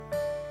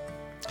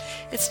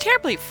It's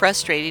terribly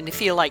frustrating to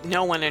feel like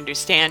no one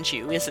understands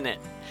you, isn't it?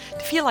 To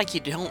feel like you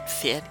don't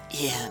fit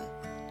in.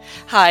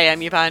 Hi,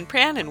 I'm Yvonne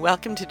Pran, and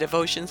welcome to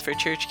Devotions for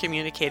Church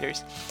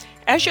Communicators.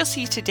 As you'll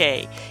see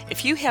today,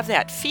 if you have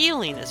that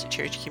feeling as a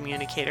church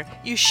communicator,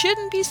 you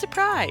shouldn't be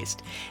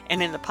surprised.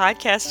 And in the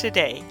podcast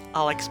today,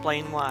 I'll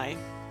explain why.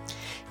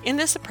 In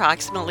this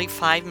approximately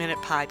 5-minute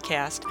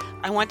podcast,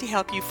 I want to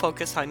help you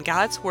focus on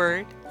God's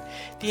Word,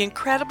 the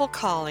incredible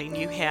calling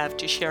you have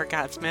to share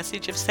God's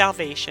message of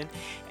salvation,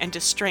 and to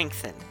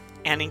strengthen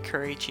and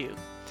encourage you.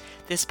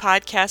 This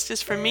podcast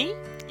is from me,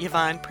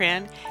 Yvonne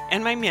Pran,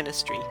 and my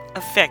ministry,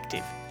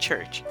 Effective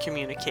Church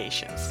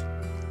Communications.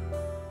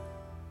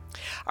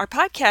 Our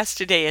podcast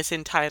today is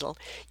entitled,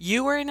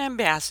 You Are an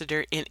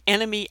Ambassador in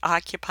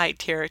Enemy-Occupied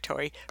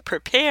Territory.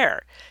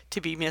 Prepare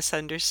to be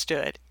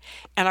Misunderstood.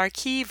 And our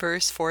key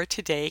verse for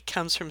today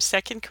comes from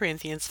 2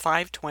 Corinthians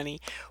 5:20,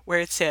 where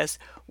it says,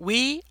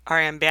 We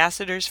are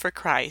ambassadors for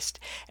Christ,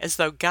 as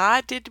though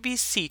God did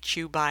beseech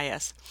you by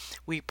us.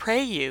 We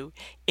pray you,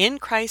 in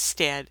Christ's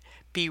stead,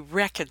 be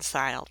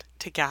reconciled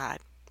to God.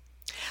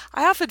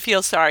 I often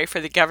feel sorry for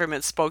the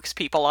government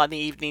spokespeople on the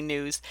evening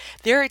news.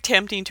 They're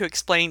attempting to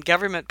explain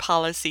government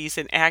policies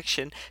and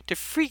action to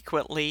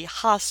frequently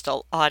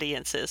hostile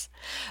audiences.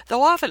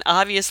 Though often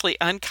obviously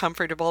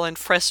uncomfortable and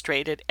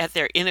frustrated at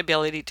their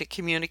inability to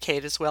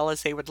communicate as well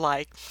as they would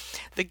like,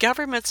 the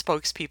government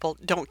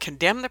spokespeople don't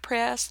condemn the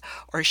press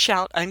or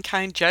shout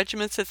unkind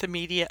judgments at the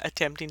media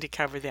attempting to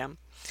cover them.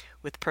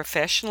 With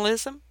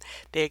professionalism,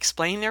 they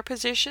explain their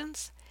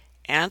positions,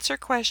 answer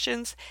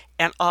questions,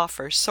 and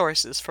offer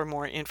sources for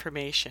more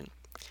information.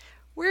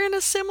 We're in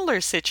a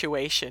similar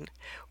situation.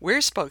 We're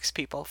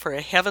spokespeople for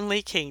a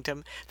heavenly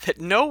kingdom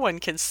that no one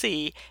can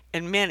see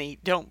and many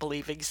don't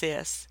believe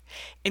exists.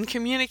 In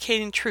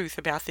communicating truth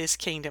about this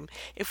kingdom,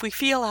 if we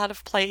feel out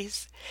of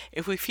place,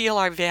 if we feel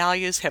our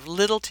values have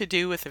little to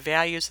do with the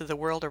values of the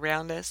world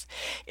around us,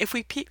 if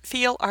we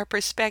feel our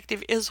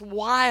perspective is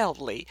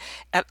wildly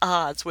at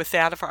odds with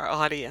that of our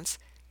audience,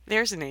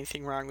 there isn't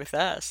anything wrong with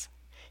us.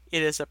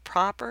 It is a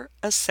proper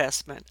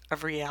assessment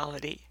of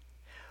reality.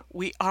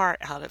 We are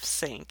out of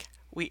sync.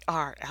 We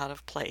are out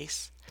of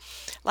place.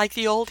 Like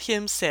the old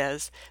hymn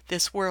says,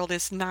 this world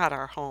is not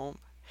our home.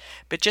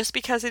 But just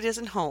because it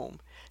isn't home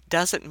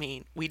doesn't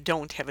mean we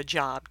don't have a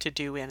job to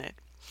do in it.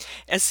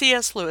 As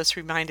C.S. Lewis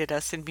reminded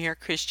us in Mere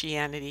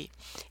Christianity,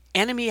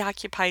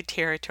 enemy-occupied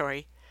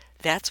territory,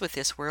 that's what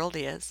this world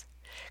is.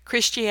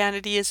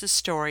 Christianity is a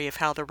story of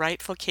how the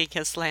rightful king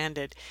has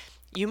landed,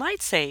 you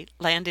might say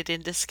landed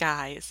in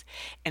disguise,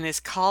 and is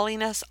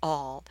calling us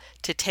all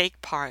to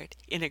take part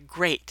in a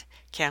great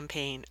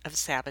campaign of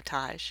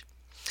sabotage.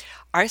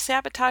 Our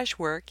sabotage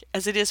work,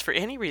 as it is for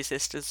any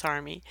resistance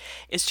army,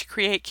 is to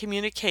create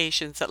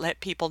communications that let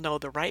people know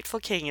the rightful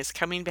king is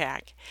coming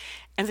back,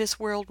 and this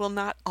world will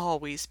not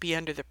always be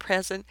under the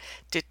present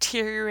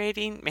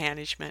deteriorating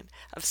management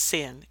of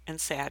sin and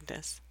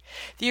sadness.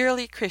 The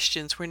early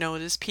Christians were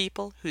known as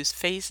people whose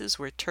faces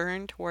were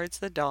turned towards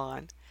the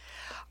dawn.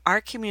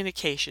 Our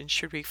communication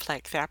should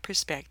reflect that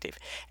perspective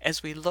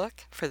as we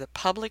look for the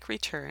public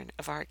return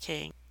of our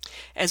King.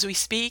 As we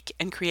speak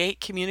and create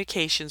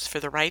communications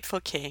for the rightful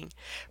King,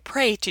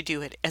 pray to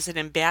do it as an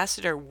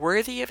ambassador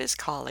worthy of his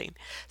calling,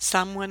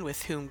 someone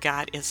with whom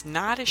God is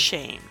not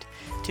ashamed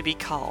to be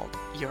called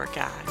your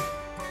God.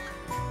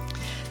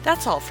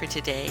 That's all for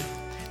today.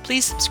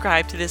 Please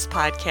subscribe to this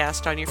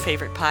podcast on your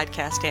favorite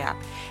podcast app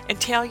and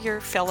tell your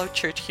fellow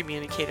church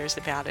communicators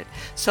about it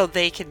so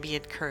they can be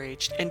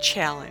encouraged and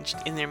challenged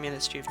in their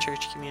ministry of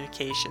church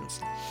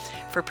communications.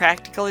 For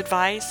practical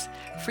advice,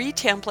 free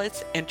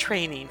templates, and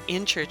training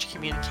in church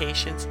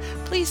communications,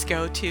 please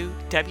go to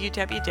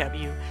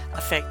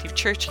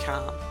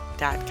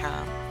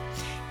www.effectivechurchcom.com.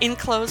 In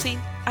closing,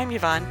 I'm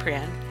Yvonne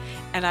Pran,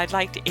 and I'd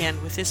like to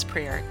end with this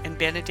prayer and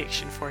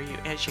benediction for you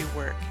as you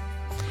work.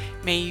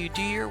 May you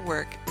do your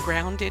work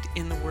grounded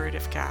in the Word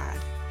of God,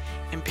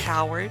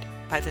 empowered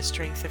by the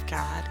strength of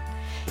God,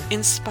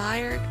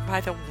 inspired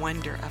by the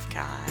wonder of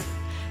God,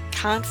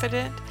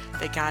 confident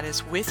that God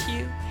is with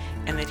you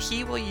and that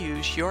He will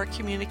use your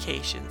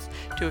communications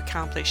to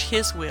accomplish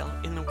His will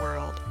in the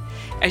world.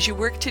 As you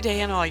work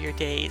today and all your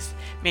days,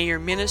 may your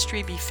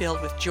ministry be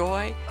filled with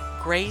joy,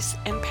 grace,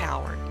 and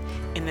power.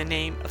 In the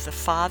name of the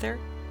Father,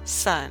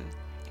 Son,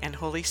 and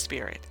Holy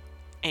Spirit.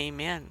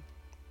 Amen.